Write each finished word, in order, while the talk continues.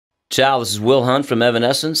Ciao, this is Will Hunt from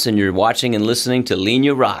Evanescence, and you're watching and listening to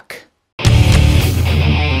Linea Rock.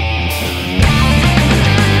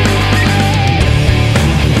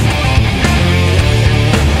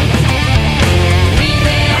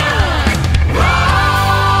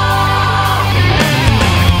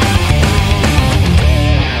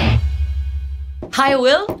 Hi,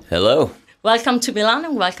 Will. Hello. Welcome to Milan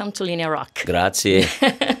and welcome to Linea Rock. Grazie.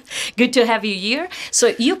 Good to have you here.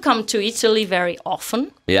 So you come to Italy very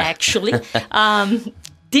often, actually.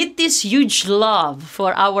 Did this huge love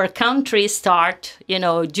for our country start,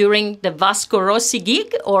 during the Vasco Rossi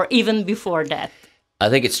gig or even before that? I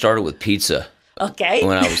think it started with pizza. Okay.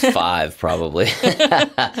 When I was 5, probably.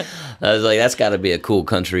 I was like, that's got to be a cool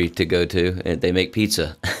country to go to. They make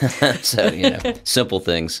pizza. So, simple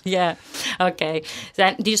things. Yeah. Okay.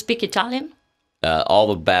 Then, do you speak Italian? All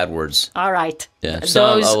the bad words. All right. Yeah,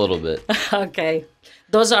 some, a little bit. Okay.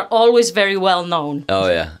 Those are always very well known. Oh,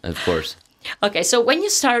 yeah, of course. Okay, so when you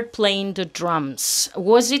started playing the drums,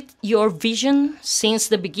 was it your vision since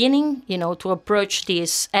the beginning, to approach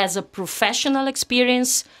this as a professional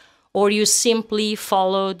experience, or you simply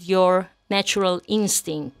followed your natural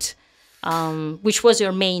instinct, which was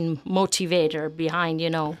your main motivator behind,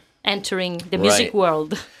 entering the music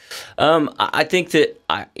world? I think that,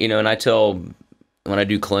 and I tell, when I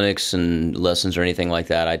do clinics and lessons or anything like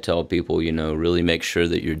that, I tell people, really make sure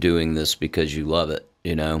that you're doing this because you love it,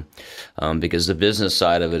 because the business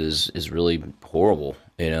side of it is really horrible,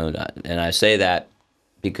 and I say that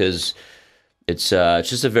because it's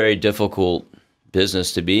just a very difficult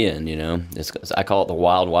business to be in, I call it the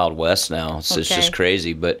wild, wild west now. It's just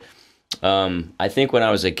crazy. But I think when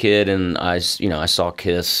I was a kid and I saw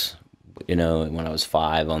Kiss, when I was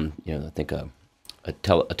 5 on, I think a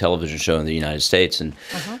television show in the United States. And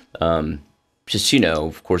just,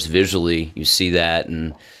 of course, visually you see that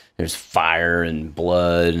and there's fire and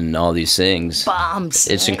blood and all these things. Bombs.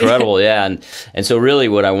 It's incredible, yeah. And so really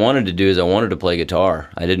what I wanted to do is I wanted to play guitar.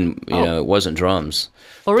 I didn't, it wasn't drums.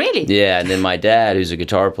 Oh, really? Yeah, and then my dad, who's a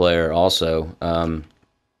guitar player also,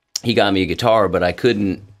 he got me a guitar, but I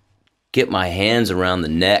couldn't get my hands around the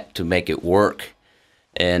neck to make it work.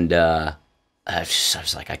 And I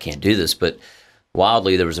was like, I can't do this. But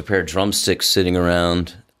wildly, there was a pair of drumsticks sitting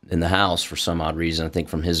around in the house for some odd reason, I think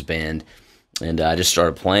from his band. And I just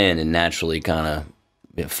started playing and naturally kind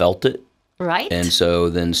of felt it. Right. And so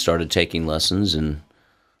then started taking lessons, and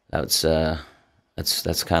that's kind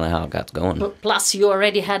of how it got going. Plus, you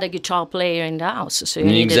already had a guitar player in the house, so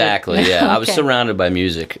exactly. Yeah, Okay. I was surrounded by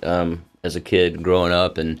music as a kid growing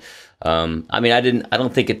up, and I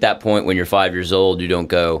don't think at that point when you're 5 years old you don't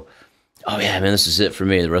go, oh yeah, man, this is it for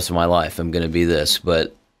me the rest of my life. I'm going to be this.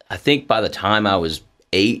 But I think by the time I was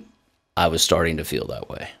 8, I was starting to feel that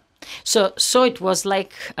way. So it was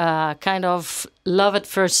like kind of love at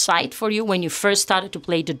first sight for you when you first started to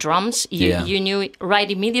play the drums. You knew right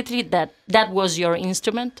immediately that was your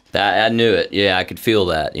instrument? I knew it. Yeah, I could feel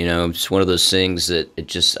that. It's one of those things that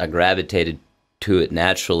I gravitated to it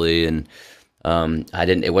naturally, and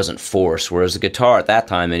it wasn't forced. Whereas the guitar at that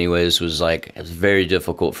time anyways it was very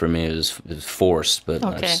difficult for me. It was forced, but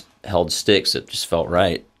I just held sticks. It just felt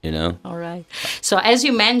right. All right. So as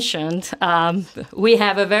you mentioned, we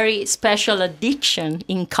have a very special addiction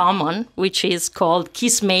in common, which is called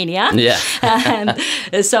Kissmania. Yeah.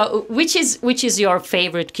 And so which is your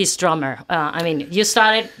favorite Kiss drummer? You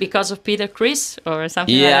started because of Peter Criss or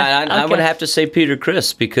something like that? Yeah, I would have to say Peter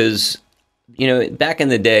Criss because, back in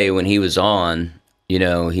the day when he was on,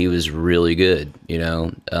 he was really good,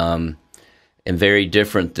 and very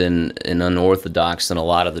different and unorthodox than a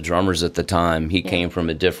lot of the drummers at the time. He came from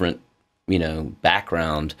a different,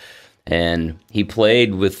 background, and he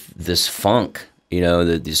played with this funk,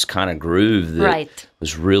 this kind of groove that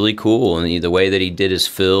was really cool. And the way that he did his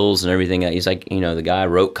fills and everything, he's like, the guy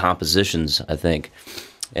wrote compositions, I think.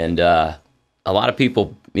 And a lot of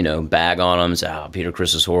people, bag on him and say, oh, Peter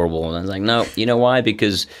Criss is horrible. And I was like, no, you know why?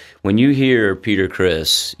 Because when you hear Peter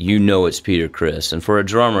Criss, it's Peter Criss. And for a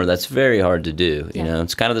drummer, that's very hard to do.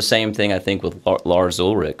 It's kind of the same thing, I think, with Lars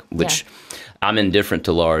Ulrich, which I'm indifferent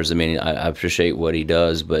to Lars. I appreciate what he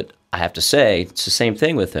does, but I have to say, it's the same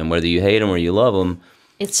thing with him. Whether you hate him or you love him,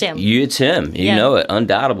 it's him. It's him. You know it,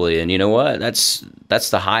 undoubtedly. And you know what? That's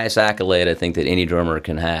the highest accolade I think that any drummer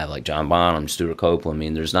can have. Like John Bonham, Stuart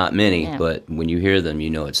Copeland. There's not many, but when you hear them,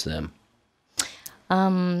 it's them.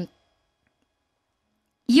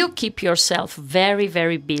 You keep yourself very,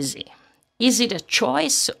 very busy. Is it a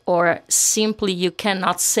choice, or simply you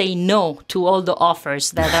cannot say no to all the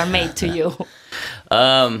offers that are made to you?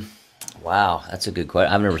 Wow, that's a good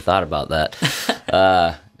question. I've never thought about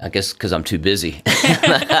that. I guess because I'm too busy.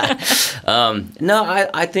 No,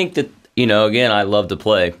 I think that, again, I love to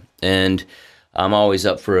play, and I'm always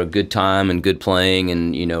up for a good time and good playing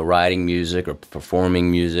and, writing music or performing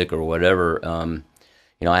music or whatever.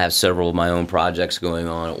 I have several of my own projects going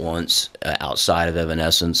on at once outside of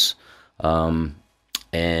Evanescence.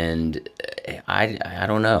 And I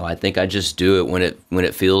don't know. I think I just do it when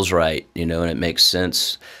it feels right, and it makes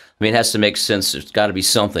sense. I mean, it has to make sense. There's got to be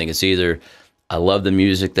something. It's either I love the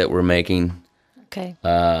music that we're making. Okay.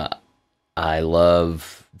 I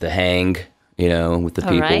love the hang, with the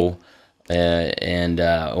people. Right.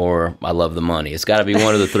 Or I love the money. It's got to be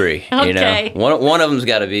one of the three. Okay. One of them's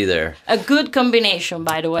got to be there. A good combination,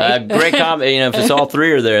 by the way. Great if it's all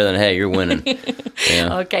three are there, then hey, you're winning.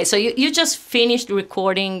 Yeah. Okay, so you just finished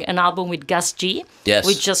recording an album with Gus G. Yes.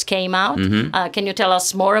 Which just came out. Mm-hmm. Can you tell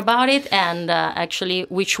us more about it? And actually,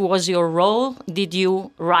 which was your role? Did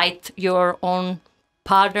you write your own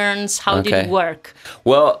patterns? How did it work?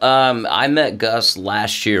 Well, I met Gus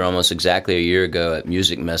last year, almost exactly a year ago, at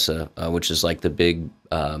Music Messe, which is like the big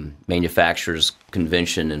manufacturers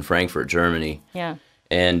convention in Frankfurt, Germany. Yeah.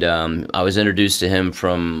 And I was introduced to him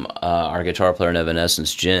from our guitar player in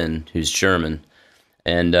Evanescence, Jen, who's German.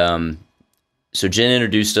 And so Jen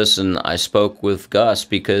introduced us, and I spoke with Gus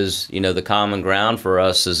because, the common ground for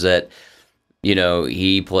us is that,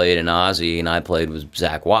 he played in Ozzy and I played with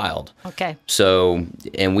Zakk Wylde. Okay. So,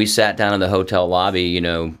 and we sat down in the hotel lobby,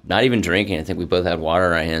 not even drinking. I think we both had water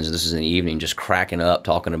in our hands. And this is in the evening, just cracking up,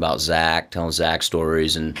 talking about Zakk, telling Zakk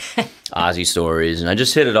stories and Ozzy stories. And I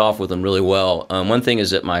just hit it off with him really well. One thing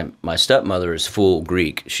is that my stepmother is full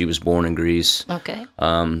Greek. She was born in Greece. Okay.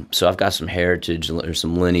 So I've got some heritage or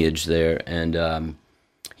some lineage there. And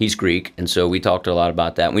he's Greek. And so we talked a lot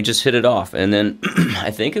about that. And we just hit it off. And then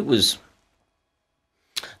I think it was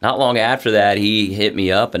not long after that, he hit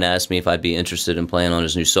me up and asked me if I'd be interested in playing on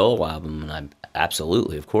his new solo album, and I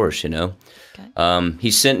absolutely, of course, Okay.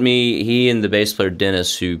 He and the bass player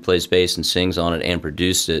Dennis, who plays bass and sings on it and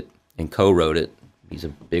produced it and co-wrote it. He's a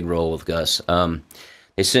big role with Gus.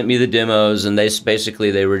 They sent me the demos, and they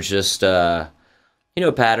were just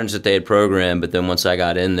patterns that they had programmed. But then once I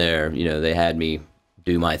got in there, they had me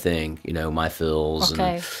do my thing, my fills,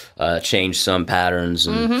 okay. And change some patterns.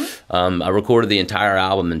 And I recorded the entire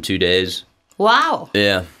album in 2 days. Wow.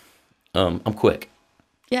 Yeah. I'm quick.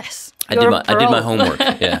 Yes. I did my homework.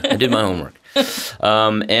 Yeah, I did my homework.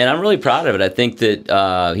 And I'm really proud of it. I think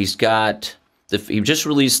that he just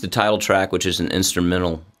released the title track, which is an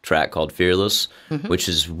instrumental track called Fearless, which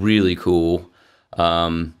is really cool.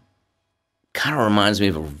 Kind of reminds me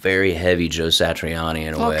of a very heavy Joe Satriani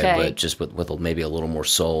in a way, but just with maybe a little more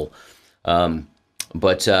soul. And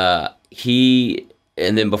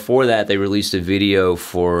then before that, they released a video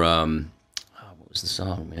for, what was the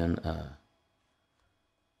song, man?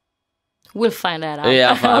 We'll find that out.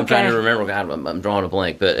 Yeah, I'm trying to remember. God, I'm drawing a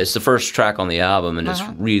blank. But it's the first track on the album, and it's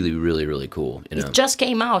really, really, really cool. It just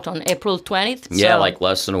came out on April 20th. Yeah, like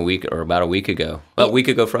less than a week, or about a week ago. A week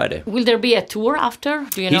ago Friday. Will there be a tour after?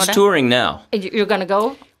 Do you know that? He's touring now. You're going to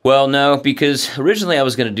go? Well, no, because originally I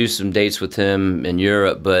was going to do some dates with him in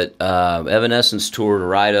Europe, but Evanescence toured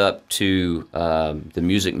right up to the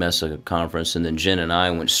Music Messe conference, and then Jen and I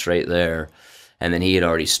went straight there, and then he had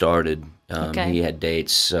already started. He had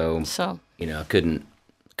dates, so I couldn't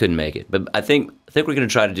make it. But I think we're going to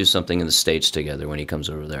try to do something in the States together when he comes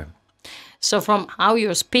over there. So from how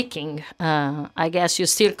you're speaking, I guess you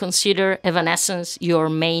still consider Evanescence your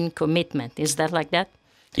main commitment. Is that like that?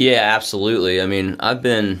 Yeah, absolutely. I mean, I've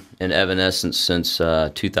been in Evanescence since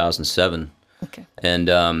 2007. Okay. And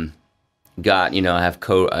I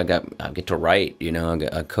get to write.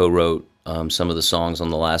 I co-wrote some of the songs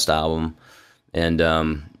on the last album. And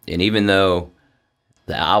even though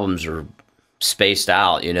the albums are spaced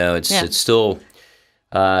out, it's still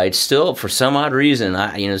for some odd reason.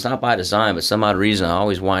 It's not by design, but some odd reason I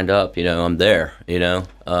always wind up. I'm there. Well,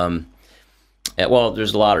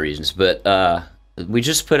 there's a lot of reasons, but we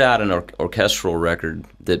just put out an orchestral record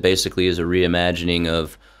that basically is a reimagining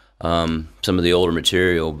of some of the older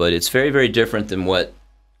material, but it's very, very different than what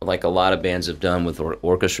like a lot of bands have done with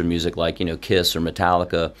orchestra music, like Kiss or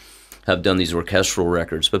Metallica. Have done these orchestral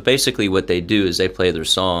records, but basically what they do is they play their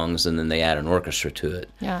songs and then they add an orchestra to it.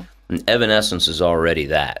 Yeah. And Evanescence is already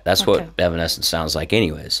that. That's what Evanescence sounds like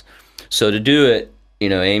anyways. So to do it,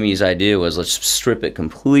 Amy's idea was let's strip it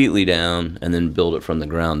completely down and then build it from the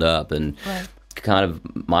ground up. And kind of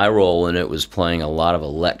my role in it was playing a lot of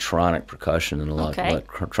electronic percussion and a lot of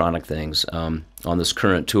electronic things. On this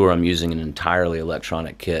current tour, I'm using an entirely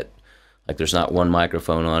electronic kit. Like there's not one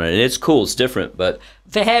microphone on it, and it's cool. It's different, but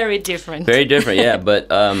very different. Very different, yeah. But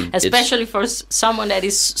especially for someone that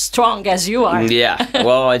is strong as you are. Yeah.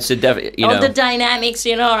 Well, it's a definitely all the dynamics,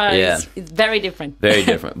 it's very different. Very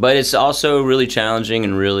different, but it's also really challenging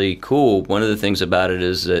and really cool. One of the things about it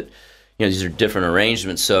is that these are different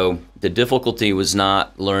arrangements. So the difficulty was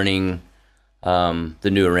not learning the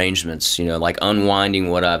new arrangements, like unwinding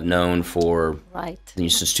what I've known for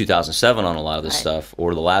since 2007 on a lot of this stuff,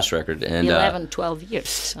 or the last record. And 11, 12 years.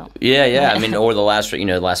 So. Yeah. I mean, or the last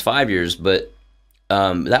 5 years. But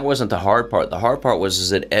that wasn't the hard part. The hard part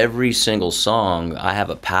was that every single song, I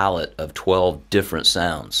have a palette of 12 different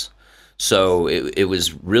sounds. So it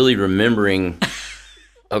was really remembering...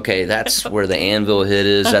 Okay, that's where the anvil hit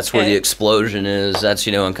is. That's where the explosion is. That's,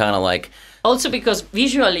 and kind of like... Also because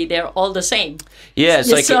visually they're all the same. Yeah, it's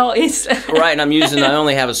like... So it's... Right, and I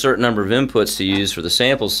only have a certain number of inputs to use for the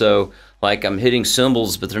samples. So, like, I'm hitting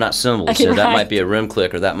cymbals, but they're not cymbals. So that might be a rim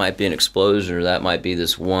click, or that might be an explosion, or that might be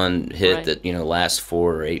this one hit that, lasts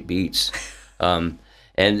 4 or 8 beats. And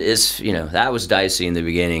it's, that was dicey in the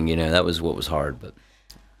beginning. That was what was hard. But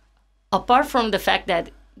apart from the fact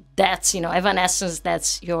that that's, Evanescence,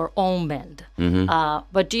 that's your own band. Mm-hmm.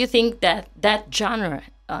 But do you think that genre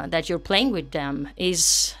that you're playing with them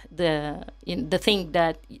is the thing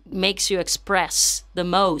that makes you express the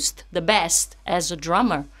most, the best as a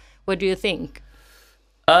drummer? What do you think?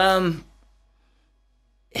 Yeah,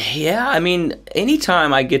 I mean,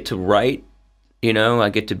 anytime I get to write, I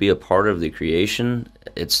get to be a part of the creation,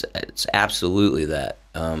 it's absolutely that.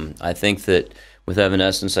 I think that with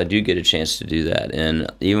Evanescence, I do get a chance to do that, and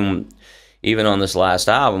even on this last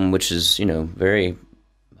album, which is very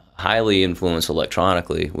highly influenced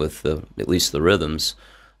electronically with at least the rhythms,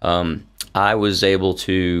 I was able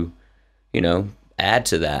to add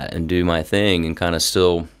to that and do my thing and kind of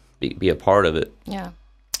still be a part of it. Yeah.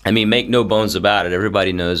 I mean, make no bones about it.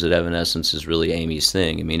 Everybody knows that Evanescence is really Amy's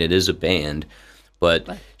thing. I mean, it is a band,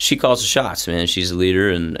 but she calls the shots, man. She's the leader,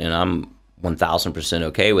 and I'm 1,000%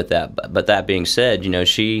 okay with that. But that being said,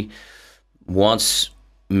 she wants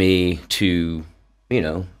me to,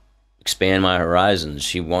 expand my horizons.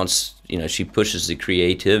 She wants, she pushes the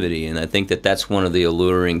creativity, and I think that that's one of the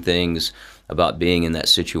alluring things about being in that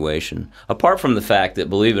situation. Apart from the fact that,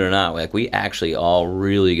 believe it or not, like, we actually all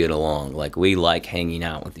really get along. Like, we like hanging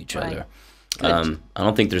out with each other. I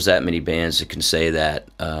don't think there's that many bands that can say that.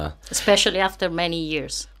 Especially after many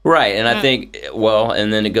years. Right, and I think,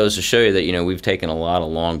 and then it goes to show you that, we've taken a lot of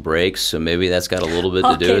long breaks, so maybe that's got a little bit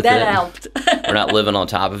to do with it. Okay, that helped. We're not living on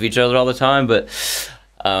top of each other all the time, but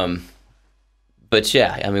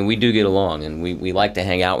yeah, I mean, we do get along, and we like to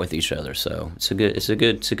hang out with each other, so it's a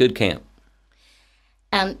good camp.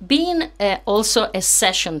 And being also a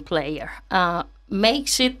session player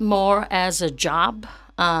makes it more as a job,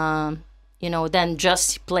 than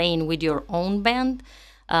just playing with your own band,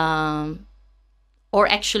 or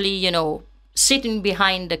actually, sitting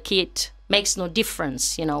behind the kit makes no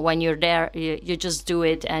difference. When you're there, you just do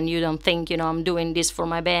it, and you don't think, I'm doing this for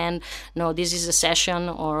my band. No, this is a session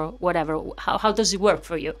or whatever. How does it work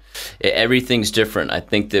for you? Everything's different. I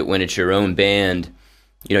think that when it's your own band,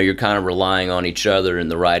 you're kind of relying on each other in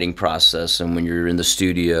the writing process, and when you're in the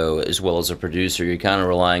studio as well as a producer, you're kind of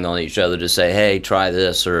relying on each other to say, hey, try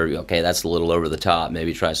this, or okay, that's a little over the top,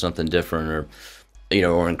 maybe try something different, or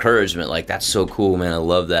or encouragement, like, that's so cool, man, I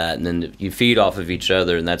love that. And then you feed off of each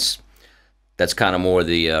other, and that's kind of more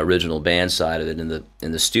the original band side of it.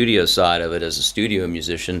 In the studio side of it, as a studio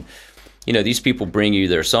musician, these people bring you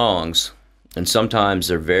their songs, and sometimes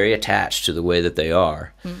they're very attached to the way that they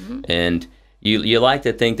are. Mm-hmm. And you like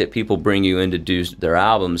to think that people bring you in to do their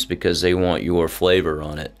albums because they want your flavor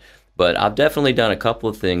on it. But I've definitely done a couple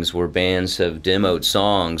of things where bands have demoed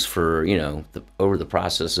songs for, over the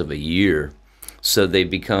process of a year. So they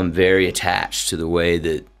become very attached to the way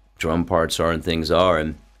that drum parts are and things are.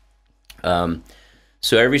 And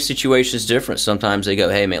so every situation is different. Sometimes they go,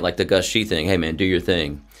 hey, man, like the Gus G thing, hey, man, do your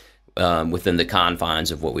thing within the confines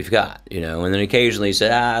of what we've got, And then occasionally you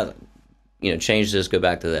say, change this, go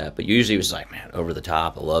back to that. But usually it was like, man, over the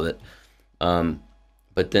top, I love it.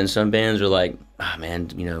 But then some bands are like, man,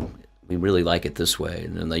 we really like it this way.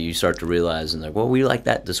 And then you start to realize, and they're like, well, we like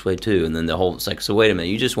that this way too. And then it's like, so wait a minute,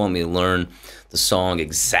 you just want me to learn the song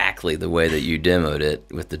exactly the way that you demoed it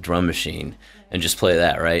with the drum machine and just play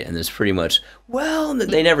that, right? And it's pretty much, well,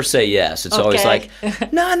 they never say yes. It's always like,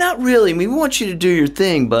 no, not really. I mean, we want you to do your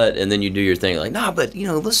thing, but, and then you do your thing, like, no, but,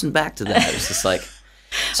 listen back to that. It's just like,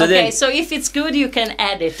 so so if it's good, you can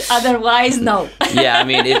add it. Otherwise, no. Yeah, I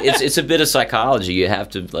mean, it's a bit of psychology. You have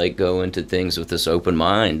to, like, go into things with this open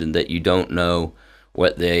mind, and that you don't know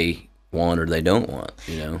what they want or they don't want,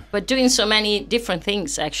 you know. But doing so many different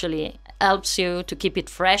things actually helps you to keep it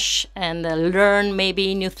fresh and learn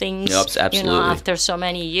maybe new things. Yep, absolutely. You know, after so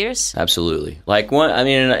many years. Absolutely. Like one, I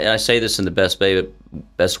mean, and I say this in the best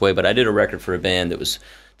way, but I did a record for a band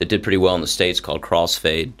that did pretty well in the States called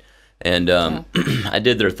Crossfade, and I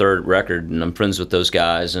did their third record, and I'm friends with those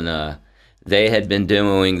guys, and they had been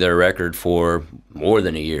demoing their record for more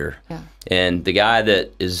than a year. Yeah. And the guy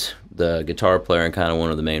that is the guitar player and kind of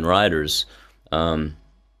one of the main writers,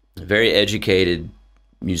 very educated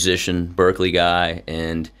musician, Berkeley guy,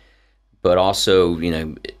 but also, you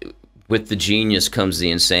know, with the genius comes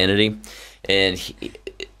the insanity. And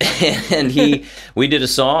we did a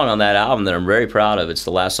song on that album that I'm very proud of. It's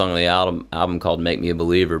the last song on the album called "Make Me a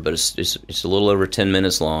Believer," but it's a little over 10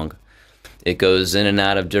 minutes long. It goes in and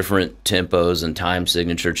out of different tempos and time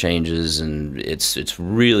signature changes, and it's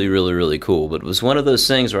really, really, really cool. But it was one of those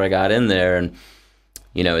things where I got in there, and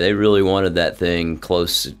you know, they really wanted that thing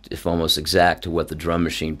close, if almost exact, to what the drum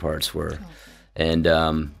machine parts were. Okay. And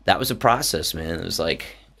that was a process, man. It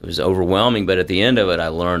was overwhelming, but at the end of it, I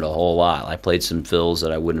learned a whole lot. I played some fills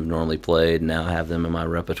that I wouldn't have normally played, and now I have them in my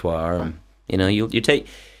repertoire. And, you know, you take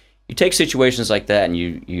situations like that, and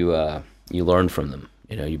you learn from them.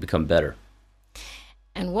 You know, you become better.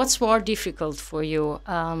 And what's more difficult for you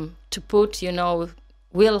to put, you know,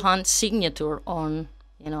 Will Hunt's signature on,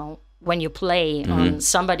 you know, when you play on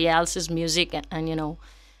somebody else's music and, you know,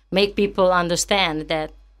 make people understand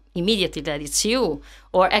that immediately that it's you,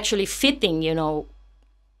 or actually fitting, you know,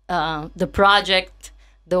 the project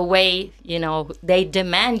the way, you know, they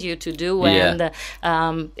demand you to do. Yeah.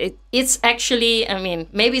 And it's actually, I mean,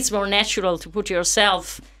 maybe it's more natural to put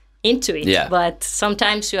yourself into it, yeah, but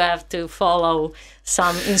sometimes you have to follow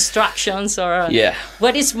some instructions or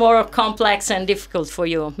what is more complex and difficult for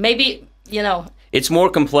you? Maybe, you know, it's more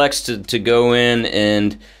complex to go in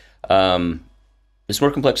and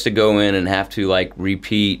have to like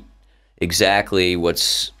repeat exactly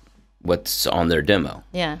what's on their demo.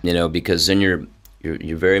 Yeah. You know, because then you're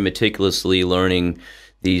very meticulously learning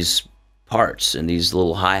these parts and these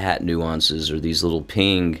little hi-hat nuances or these little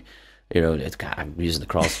ping. You know, God, I'm using the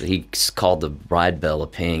cross. He called the ride bell a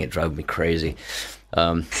ping. It drove me crazy.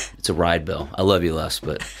 It's a ride bell. I love you, Les,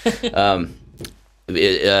 but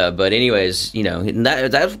but anyways, you know,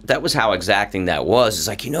 that was how exacting that was. It's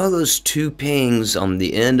like, you know, those two pings on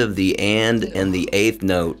the end of the and the eighth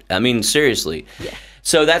note. I mean, seriously. Yeah.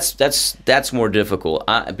 So that's more difficult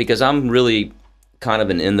because I'm really kind of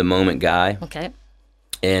an in the moment guy. Okay.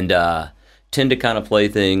 And tend to kind of play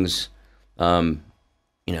things,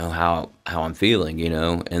 you know, how I'm feeling, you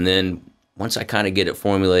know, and then once I kind of get it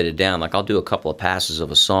formulated down, like I'll do a couple of passes of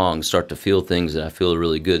a song, start to feel things that I feel are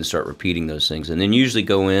really good and start repeating those things. And then usually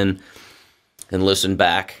go in and listen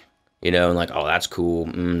back, you know, and like, oh, that's cool.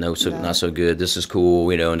 Not so good. This is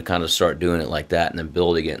cool, you know, and kind of start doing it like that and then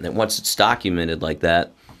building it. And then once it's documented like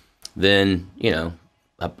that, then, you know,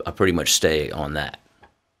 I pretty much stay on that.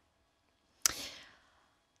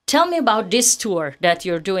 Tell me about this tour that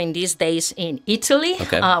you're doing these days in Italy,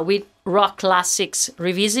 with Rock Classics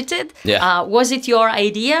Revisited. Yeah. Was it your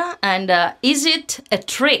idea? And is it a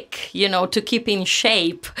trick, you know, to keep in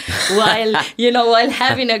shape while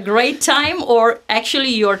having a great time? Or actually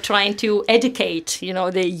you're trying to educate, you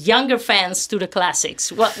know, the younger fans to the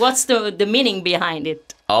classics? What's the meaning behind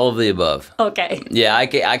it? All of the above. Okay. Yeah, I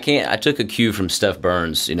can't. I took a cue from Steph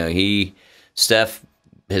Burns. You know, Steph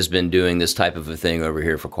has been doing this type of a thing over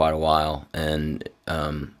here for quite a while, and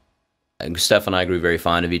Steph and I grew very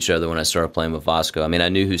fond of each other when I started playing with Vasco. I mean, I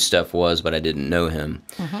knew who Steph was, but I didn't know him.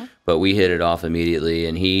 But we hit it off immediately,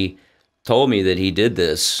 and he told me that he did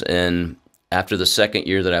this, and after the second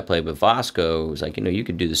year that I played with Vasco, it was like, you know, you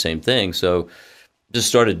could do the same thing. So just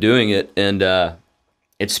started doing it, and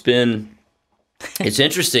it's interesting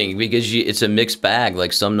because it's a mixed bag.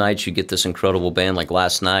 Like some nights you get this incredible band, like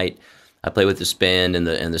last night, I played with this band, and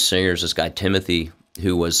the singer's this guy, Timothy,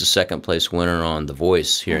 who was the second place winner on The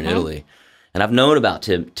Voice here in Italy. And I've known about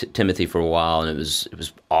Timothy for a while, and it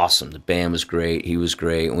was awesome. The band was great. He was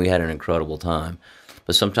great, and we had an incredible time.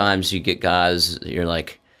 But sometimes you get guys, you're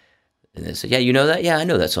like, and they say, yeah, you know that? Yeah, I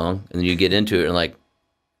know that song. And then you get into it, and like,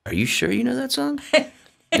 are you sure you know that song? And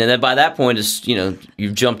then by that point, it's, you know,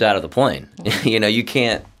 you've jumped out of the plane. You know, you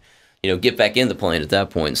can't, you know, get back in the plane at that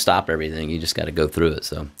point and stop everything. You just got to go through it.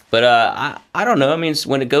 So, but I don't know. I mean,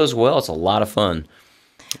 when it goes well, it's a lot of fun.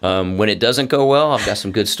 When it doesn't go well, I've got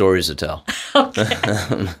some good stories to tell.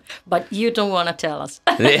 Okay. But you don't want to tell us.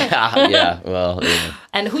 Yeah. Well, yeah.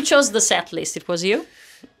 And who chose the set list? It was you?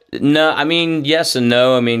 No, I mean, yes and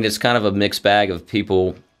no. I mean, it's kind of a mixed bag of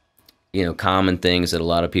people. common things that a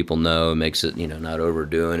lot of people know. It makes it, not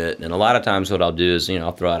overdoing it. And a lot of times what I'll do is,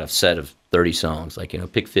 I'll throw out a set of 30 songs, like,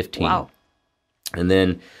 pick 15. Wow. And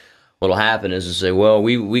then what'll happen is say, well,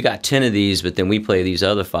 we got 10 of these, but then we play these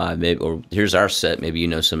other 5, maybe, or here's our set, maybe you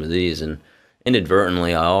know some of these. And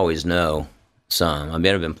inadvertently, I always know some. I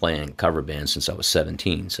mean, I've been playing cover bands since I was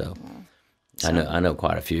 17, so I know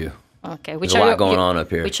quite a few. Okay. There's a lot going on up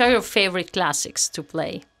here. Which are your favorite classics to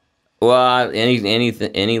play? Well,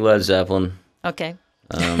 any Led Zeppelin. Okay.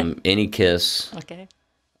 Any Kiss. Okay.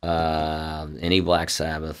 Any Black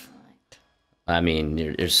Sabbath. I mean,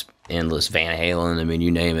 there's endless Van Halen. I mean, you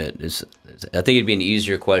name it. I think it'd be an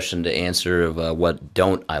easier question to answer of what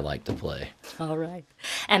don't I like to play. All right.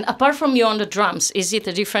 And apart from you on the drums, is it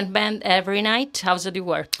a different band every night? How does it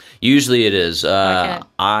work? Usually it is. Okay.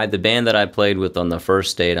 The band that I played with on the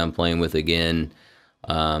first date, I'm playing with again.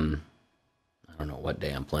 I don't know what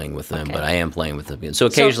day I'm playing with them, but I am playing with them again. So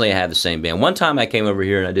occasionally I have the same band. One time I came over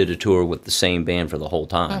here and I did a tour with the same band for the whole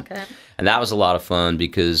time. Okay. And that was a lot of fun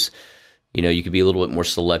because, you could be a little bit more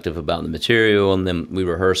selective about the material. And then we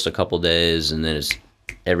rehearsed a couple days and then it's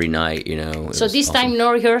every night, So this time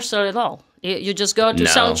no rehearsal at all? You just go to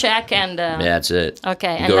sound check and... Yeah, that's it.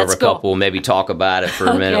 Okay, you and go let's over a couple, maybe talk about it for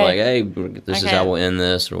a minute, like, hey, this is how we'll end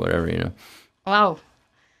this or whatever, Wow.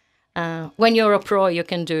 When you're a pro, you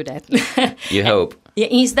can do that. You hope.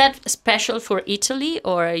 Is that special for Italy,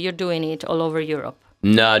 or you're doing it all over Europe?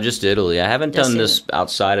 No, just Italy. I haven't done this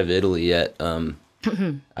outside of Italy yet.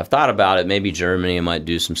 I've thought about it. Maybe Germany I might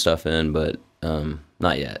do some stuff in, but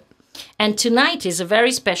not yet. And tonight is a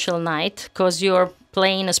very special night because you're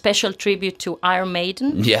playing a special tribute to Iron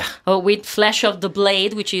Maiden. Yeah. With Flesh of the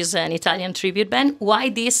Blade, which is an Italian tribute band. Why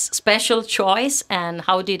this special choice and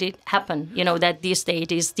how did it happen? That this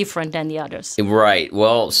date is different than the others. Right.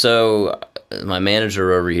 Well, so my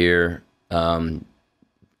manager over here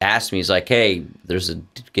asked me, he's like, hey, there's a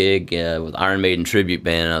gig with Iron Maiden tribute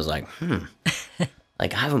band. And I was like,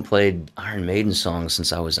 like I haven't played Iron Maiden songs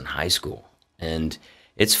since I was in high school. And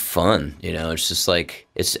it's fun, it's just like,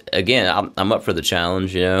 I'm up for the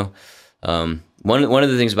challenge, One of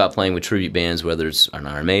the things about playing with tribute bands, whether it's an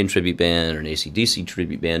Iron Maiden tribute band or an AC/DC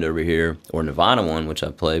tribute band over here, or Nirvana one, which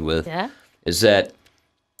I've played with, is that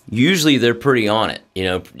usually they're pretty on it.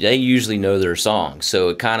 They usually know their songs. So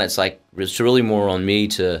it's really more on me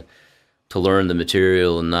to learn the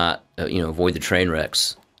material and not, avoid the train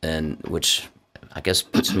wrecks, and which I guess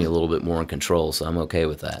puts me a little bit more in control. So I'm okay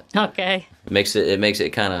with that. Okay. It makes it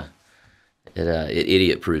kind of, it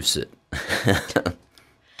idiot proofs it.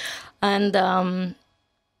 And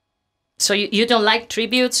so you don't like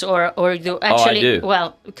tributes, or you actually? I do.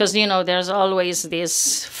 Well, because there's always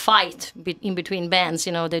this fight in between bands.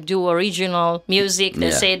 They do original music.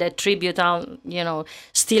 They say that tribute are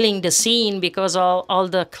stealing the scene because all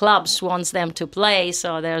the clubs wants them to play.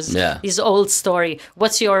 So there's this old story.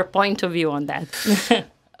 What's your point of view on that?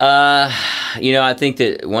 I think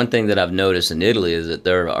that one thing that I've noticed in Italy is that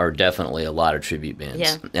there are definitely a lot of tribute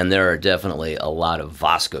bands. And there are definitely a lot of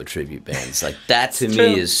Vasco tribute bands. Like, that to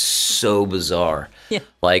me is so bizarre. Yeah.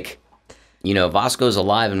 Like, Vasco's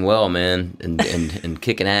alive and well, man, and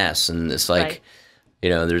kicking ass. And it's like,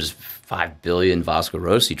 there's 5 billion Vasco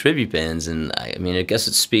Rossi tribute bands. And I mean, I guess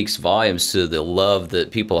it speaks volumes to the love that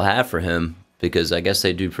people have for him, because I guess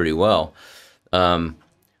they do pretty well.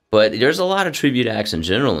 But there's a lot of tribute acts in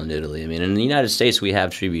general in Italy. I mean, in the United States, we have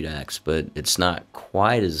tribute acts, but it's not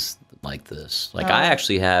quite as like this. Like, I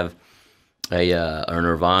actually have a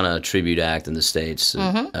Nirvana tribute act in the States.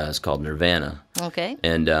 It's called Nirvana. Okay.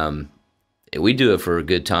 And we do it for a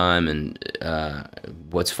good time. And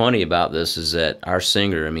what's funny about this is that our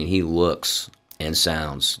singer, I mean, he looks and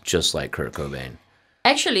sounds just like Kurt Cobain.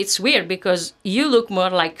 Actually, it's weird because you look more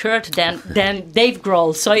like Kurt than Dave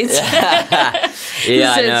Grohl, so it's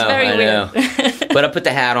it's very weird. But I put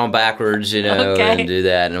the hat on backwards, and do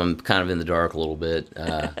that, and I'm kind of in the dark a little bit.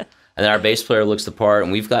 And then our bass player looks the part,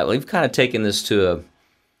 and we've kind of taken this to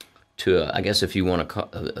a I guess if you want to call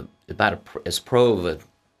about as pro of a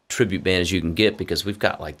tribute band as you can get, because we've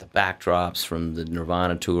got like the backdrops from the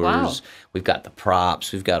Nirvana tours. We've got the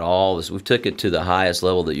props. We've got all this. We've took it to the highest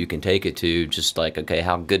level that you can take it to. Just like, okay,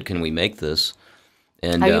 how good can we make this?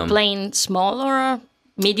 And are you playing small or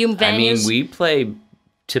medium venues? I mean, we play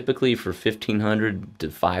typically for 1,500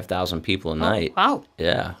 to 5,000 people a night. Wow.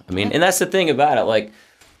 Yeah. I mean, and that's the thing about it. Like,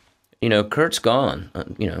 Kurt's gone.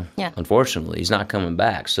 Unfortunately, he's not coming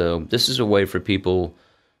back. So this is a way for people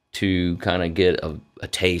to kind of get a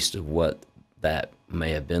taste of what that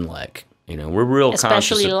may have been like. We're real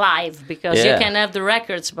especially conscious live, because you can have the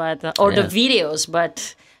records, but or the videos,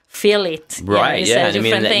 but feel it. Right, It's yeah. a And I mean,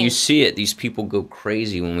 different that thing. you see it. These people go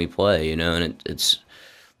crazy when we play, and it's,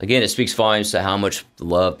 again, it speaks volumes to how much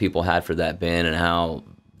love people had for that band and how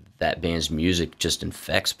that band's music just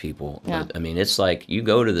infects people. Yeah. I mean, it's like you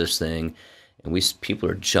go to this thing and people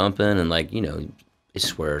are jumping and like, they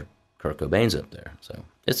swear Kurt Cobain's up there. So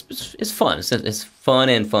it's fun. It's fun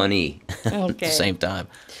and funny at the same time.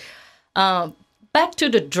 Back to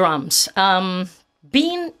the drums.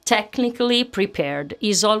 Being technically prepared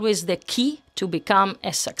is always the key to become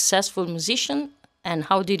a successful musician. And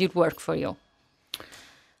how did it work for you?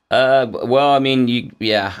 Well, I mean,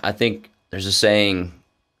 I think there's a saying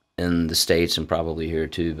in the States and probably here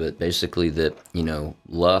too, but basically that,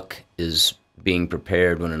 luck is being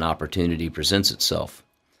prepared when an opportunity presents itself.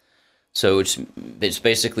 So it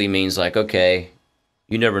basically means like, okay,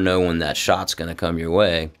 you never know when that shot's going to come your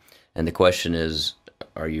way. And the question is,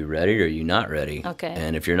 are you ready or are you not ready? Okay.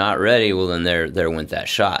 And if you're not ready, well, then there went that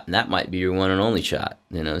shot. And that might be your one and only shot,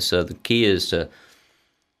 So the key is to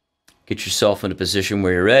get yourself in a position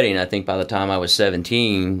where you're ready. And I think by the time I was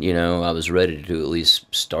 17, I was ready to at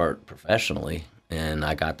least start professionally. And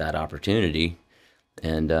I got that opportunity.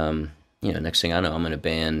 And, next thing I know, I'm in a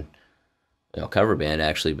band, cover band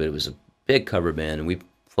actually, but it was a big cover band. And we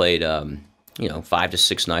played, 5 to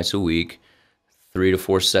 6 nights a week, 3 to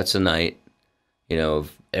 4 sets a night,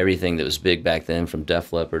 of everything that was big back then, from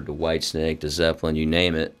Def Leppard to Whitesnake to Zeppelin, you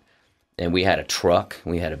name it. And we had a truck.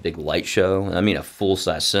 We had a big light show. I mean, a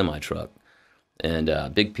full-size semi-truck. And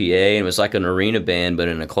a big PA. And it was like an arena band, but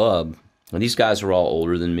in a club. And these guys were all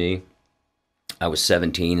older than me. I was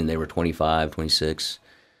 17, and they were 25, 26.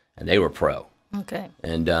 And they were pro. Okay.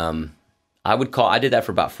 And I did that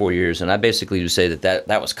for about 4 years. And I basically would say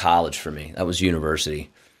that was college for me. That was university.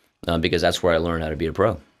 Because that's where I learned how to be a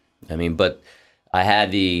pro. I mean, but I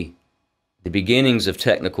had the beginnings of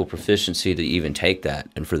technical proficiency to even take that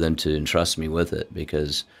and for them to entrust me with it,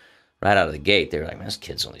 because right out of the gate, they were like, man, this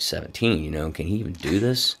kid's only 17, can he even do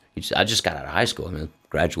this? I just got out of high school. I mean,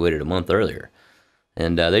 graduated a month earlier.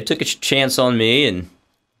 And they took a chance on me and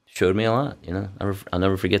showed me a lot, I'll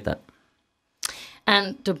never forget that.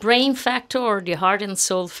 And the brain factor or the heart and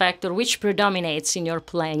soul factor, which predominates in your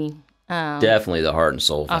playing? Definitely the heart and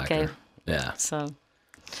soul factor. Okay. Yeah. So.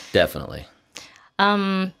 Definitely.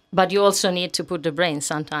 But you also need to put the brain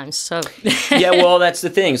sometimes. So. Yeah, well, that's the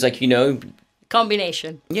thing. It's like,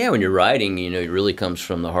 combination. Yeah, when you're writing, it really comes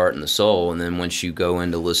from the heart and the soul. And then once you go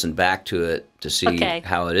in to listen back to it to see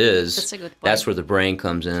how it is, that's a good point. That's where the brain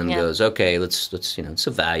comes in and goes, okay, let's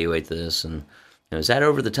evaluate this. And is that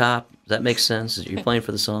over the top? Does that make sense? You're playing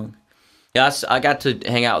for the song? Yeah, I got to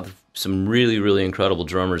hang out with some really, really incredible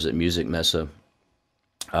drummers at Music Messa.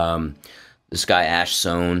 This guy Ash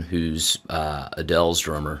Sohn, who's Adele's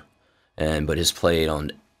drummer, but has played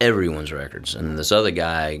on everyone's records, and this other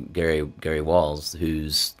guy Gary Walls,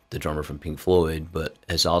 who's the drummer from Pink Floyd, but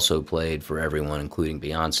has also played for everyone, including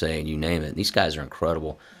Beyonce and you name it. These guys are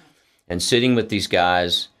incredible. And sitting with these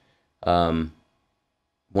guys, one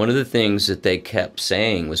of the things that they kept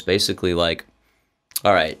saying was basically like,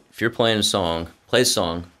 all right, if you're playing a song, play a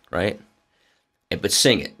song, right? But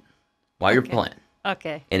sing it while you're playing.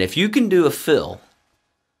 Okay. And if you can do a fill,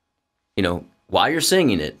 while you're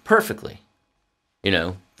singing it perfectly,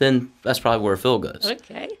 then that's probably where a fill goes.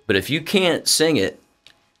 Okay. But if you can't sing it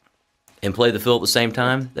and play the fill at the same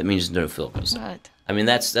time, that means no fill goes. Right. I mean,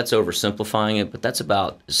 that's oversimplifying it, but that's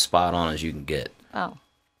about as spot on as you can get. Oh.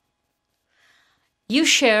 You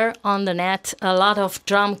share on the net a lot of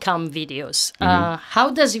drum cam videos. How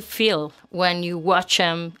does it feel when you watch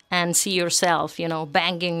them and see yourself,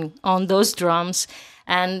 banging on those drums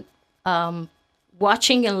and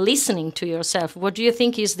watching and listening to yourself? What do you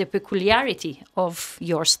think is the peculiarity of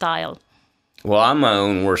your style? Well, I'm my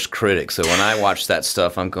own worst critic, so when I watch that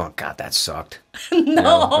stuff, I'm going, God, that sucked.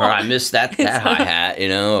 No. Or I missed that hi-hat,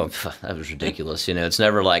 that was ridiculous. It's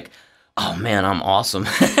never like, oh man, I'm awesome.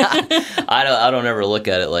 I don't ever look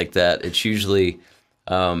at it like that. It's usually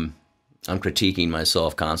I'm critiquing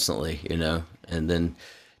myself constantly, and then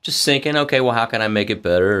just thinking, okay, well, how can I make it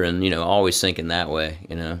better? And always thinking that way.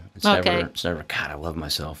 It's never God, I love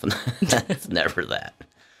myself. It's never that.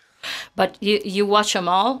 But you watch them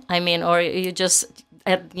all? I mean, or you just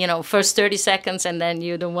first 30 seconds and then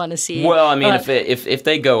you don't want to see. Well, I mean, if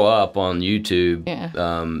they go up on YouTube,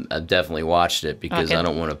 I've definitely watched it because I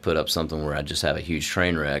don't want to put up something where I just have a huge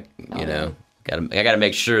train wreck. I got to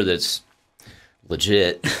make sure that's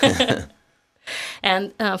legit.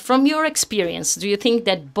 And from your experience, do you think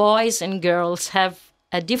that boys and girls have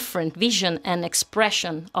a different vision and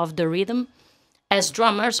expression of the rhythm as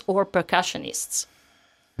drummers or percussionists?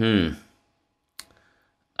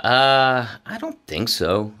 I don't think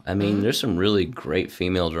so. I mean, there's some really great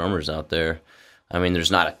female drummers out there. I mean,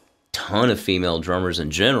 there's not a ton of female drummers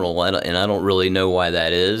in general, and I don't really know why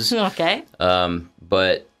that is. Okay.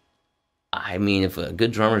 But I mean, if a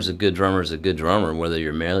good drummer is a good drummer is a good drummer, whether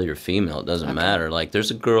you're male or female, it doesn't matter. Like, there's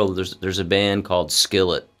a band called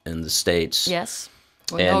Skillet in the States. Yes.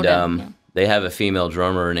 We know And them, yeah. they have a female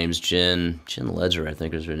drummer. Her name's Jen Ledger, I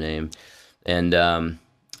think is her name. And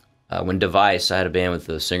when Device, I had a band with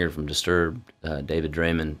the singer from Disturbed, David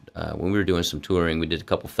Draymond. When we were doing some touring, we did a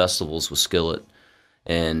couple festivals with Skillet.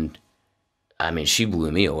 And, I mean, she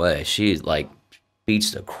blew me away. She, like,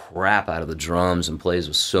 beats the crap out of the drums and plays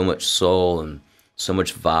with so much soul and so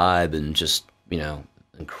much vibe and just, you know,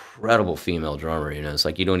 incredible female drummer, you know. It's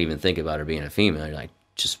like you don't even think about her being a female. You're like,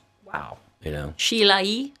 just, wow, you know. Sheila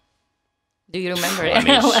E. Do you remember it? I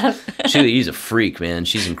mean, she's a freak, man.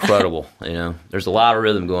 She's incredible, you know. There's a lot of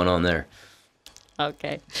rhythm going on there.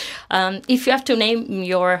 Okay. If you have to name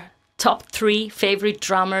your top 3 favorite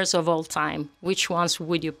drummers of all time, which ones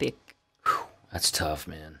would you pick? That's tough,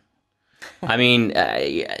 man. I mean,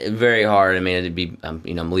 very hard. I mean, it'd be,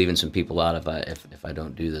 you know, I'm leaving some people out if I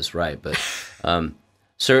don't do this right, but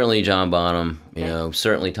certainly John Bonham. You know,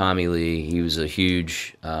 certainly Tommy Lee. He was a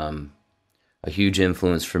huge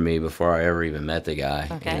influence for me before I ever even met the guy.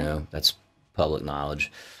 Okay. You know, that's public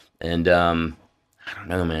knowledge. And I don't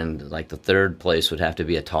know, man. Like the third place would have to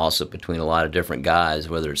be a toss-up between a lot of different guys,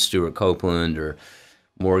 whether it's Stuart Copeland or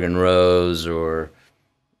Morgan Rose or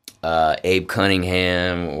Abe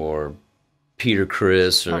Cunningham or Peter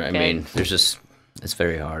Criss, or I mean, it's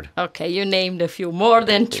very hard. Okay, you named a few, more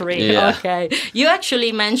than 3. Yeah. Okay. You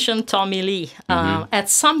actually mentioned Tommy Lee. At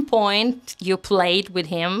some point, you played with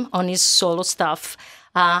him on his solo stuff.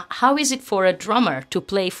 How is it for a drummer to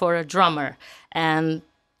play for a drummer? And,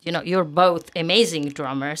 you know, you're both amazing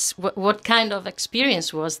drummers. What kind of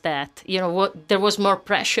experience was that? You know, there was more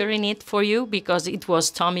pressure in it for you because it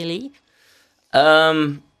was Tommy Lee?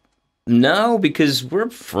 No, because we're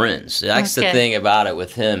friends. That's the thing about it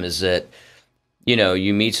with him is that, you know,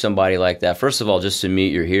 you meet somebody like that. First of all, just to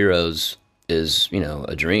meet your heroes is, you know,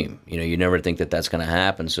 a dream. You know, you never think that that's going to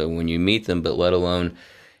happen. So when you meet them, but let alone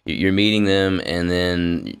you're meeting them and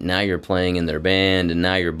then now you're playing in their band and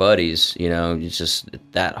now you're buddies, you know, it's just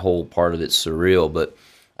that whole part of it's surreal. But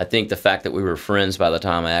I think the fact that we were friends by the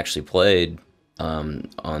time I actually played on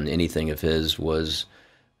anything of his was...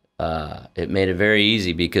 it made it very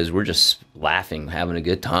easy because we're just laughing, having a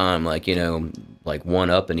good time, like, you know, like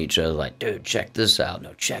one-upping each other, like, dude, check this out.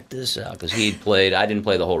 No, check this out. Because he'd played, I didn't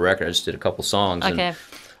play the whole record, I just did a couple songs. Okay.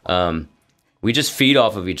 And we just feed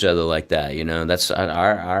off of each other like that, you know. That's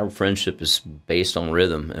our friendship is based on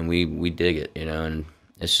rhythm, and we dig it, you know. And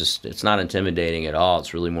it's not intimidating at all.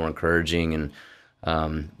 It's really more encouraging. And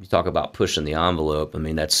you talk about pushing the envelope. I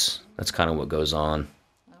mean, that's kind of what goes on.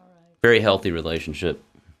 All right. Very healthy relationship.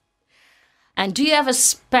 And do you have a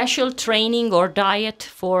special training or diet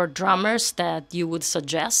for drummers that you would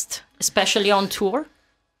suggest, especially on tour?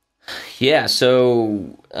 Yeah,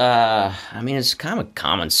 so, I mean, it's kind of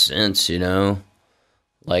common sense, you know?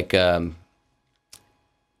 Like, drink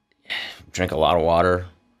a lot of water.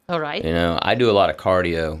 All right. You know, I do a lot of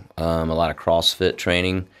cardio, a lot of CrossFit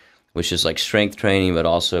training, which is like strength training, but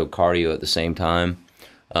also cardio at the same time.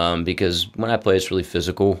 Because when I play, it's really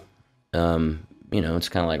physical. You know, it's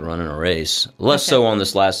kind of like running a race. Less so on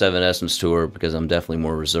this last Evanescence tour because I'm definitely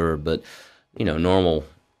more reserved. But, you know, normal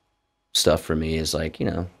stuff for me is like, you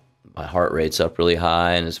know, my heart rate's up really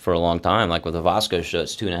high and it's for a long time. Like with the Vasco show,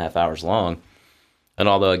 it's 2.5 hours long. And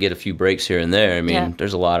although I get a few breaks here and there, I mean,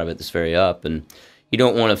 there's a lot of it that's very up. And you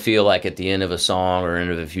don't want to feel like at the end of a song or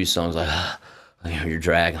end of a few songs, like, you know, you're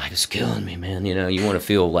dragging, like, it's killing me, man. You know, you want to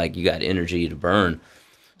feel like you got energy to burn.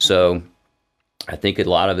 So... I think a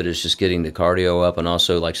lot of it is just getting the cardio up and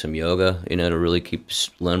also like some yoga, you know, to really keep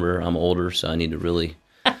limber. I'm older, so I need to really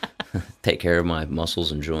take care of my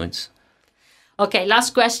muscles and joints. Okay,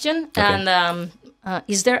 last question. Okay. And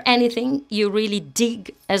is there anything you really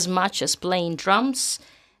dig as much as playing drums?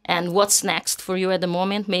 And what's next for you at the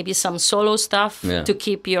moment? Maybe some solo stuff to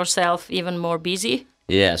keep yourself even more busy?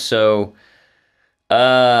 Yeah, so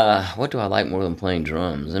what do I like more than playing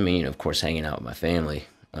drums? I mean, of course, hanging out with my family.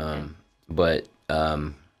 But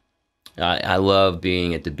I love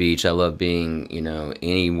being at the beach. I love being, you know,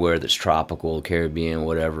 anywhere that's tropical, Caribbean,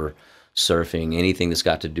 whatever, surfing, anything that's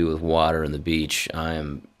got to do with water and the beach, I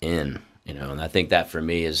am in, you know. And I think that for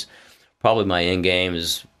me is probably my end game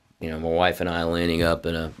is, you know, my wife and I landing up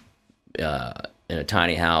in a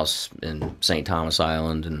tiny house in St. Thomas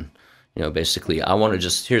Island and, You know, basically, I want to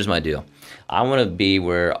just, here's my deal. I want to be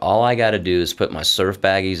where all I got to do is put my surf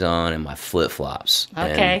baggies on and my flip-flops.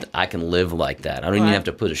 Okay. And I can live like that. I don't even have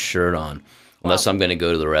to put a shirt on unless I'm going to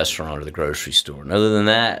go to the restaurant or the grocery store. And other than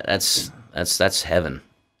that, that's heaven.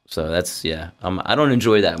 So that's, yeah. I don't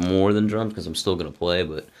enjoy that more than drums because I'm still going to play,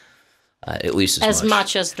 but at least as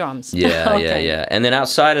much as drums. Yeah, Okay. yeah. And then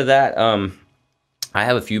outside of that, I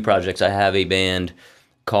have a few projects. I have a band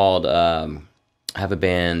called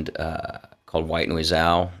called White Noise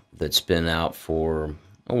Owl that's been out for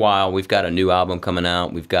a while. We've got a new album coming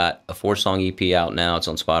out. We've got a 4-song EP out now. It's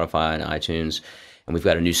on Spotify and iTunes. And we've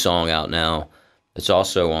got a new song out now. It's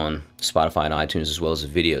also on Spotify and iTunes as well as a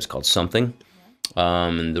video. It's called Something.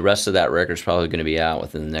 And the rest of that record's probably going to be out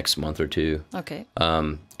within the next month or two. Okay.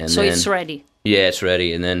 And so then, it's ready. Yeah, it's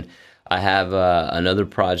ready. And then I have another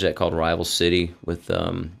project called Rival City with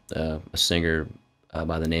a singer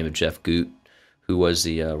by the name of Jeff Goot, who was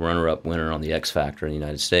the runner-up winner on the X Factor in the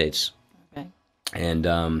United States. Okay. And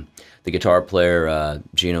the guitar player,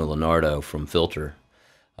 Gino Leonardo from Filter.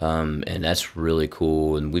 And that's really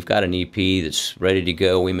cool. And we've got an EP that's ready to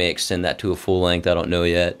go. We may extend that to a full length. I don't know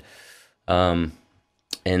yet.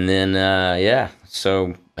 And then,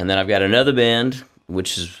 and then I've got another band,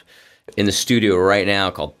 which is in the studio right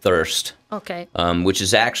now called Thirst. Okay. Which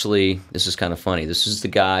is actually, this is kind of funny. This is the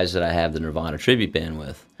guys that I have the Nirvana tribute band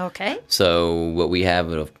with. Okay. So what we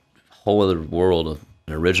have a whole other world of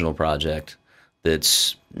an original project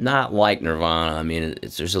that's not like Nirvana. I mean,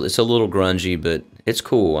 it's a little grungy, but it's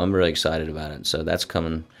cool. I'm really excited about it. So that's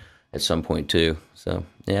coming at some point too. So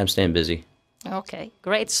yeah, I'm staying busy. Okay,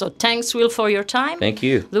 great. So thanks, Will, for your time. Thank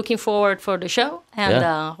you. Looking forward for the show, and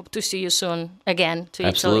hope to see you soon again to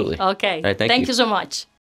Absolutely. Italy. Okay. All right, thank Thank you. you so much.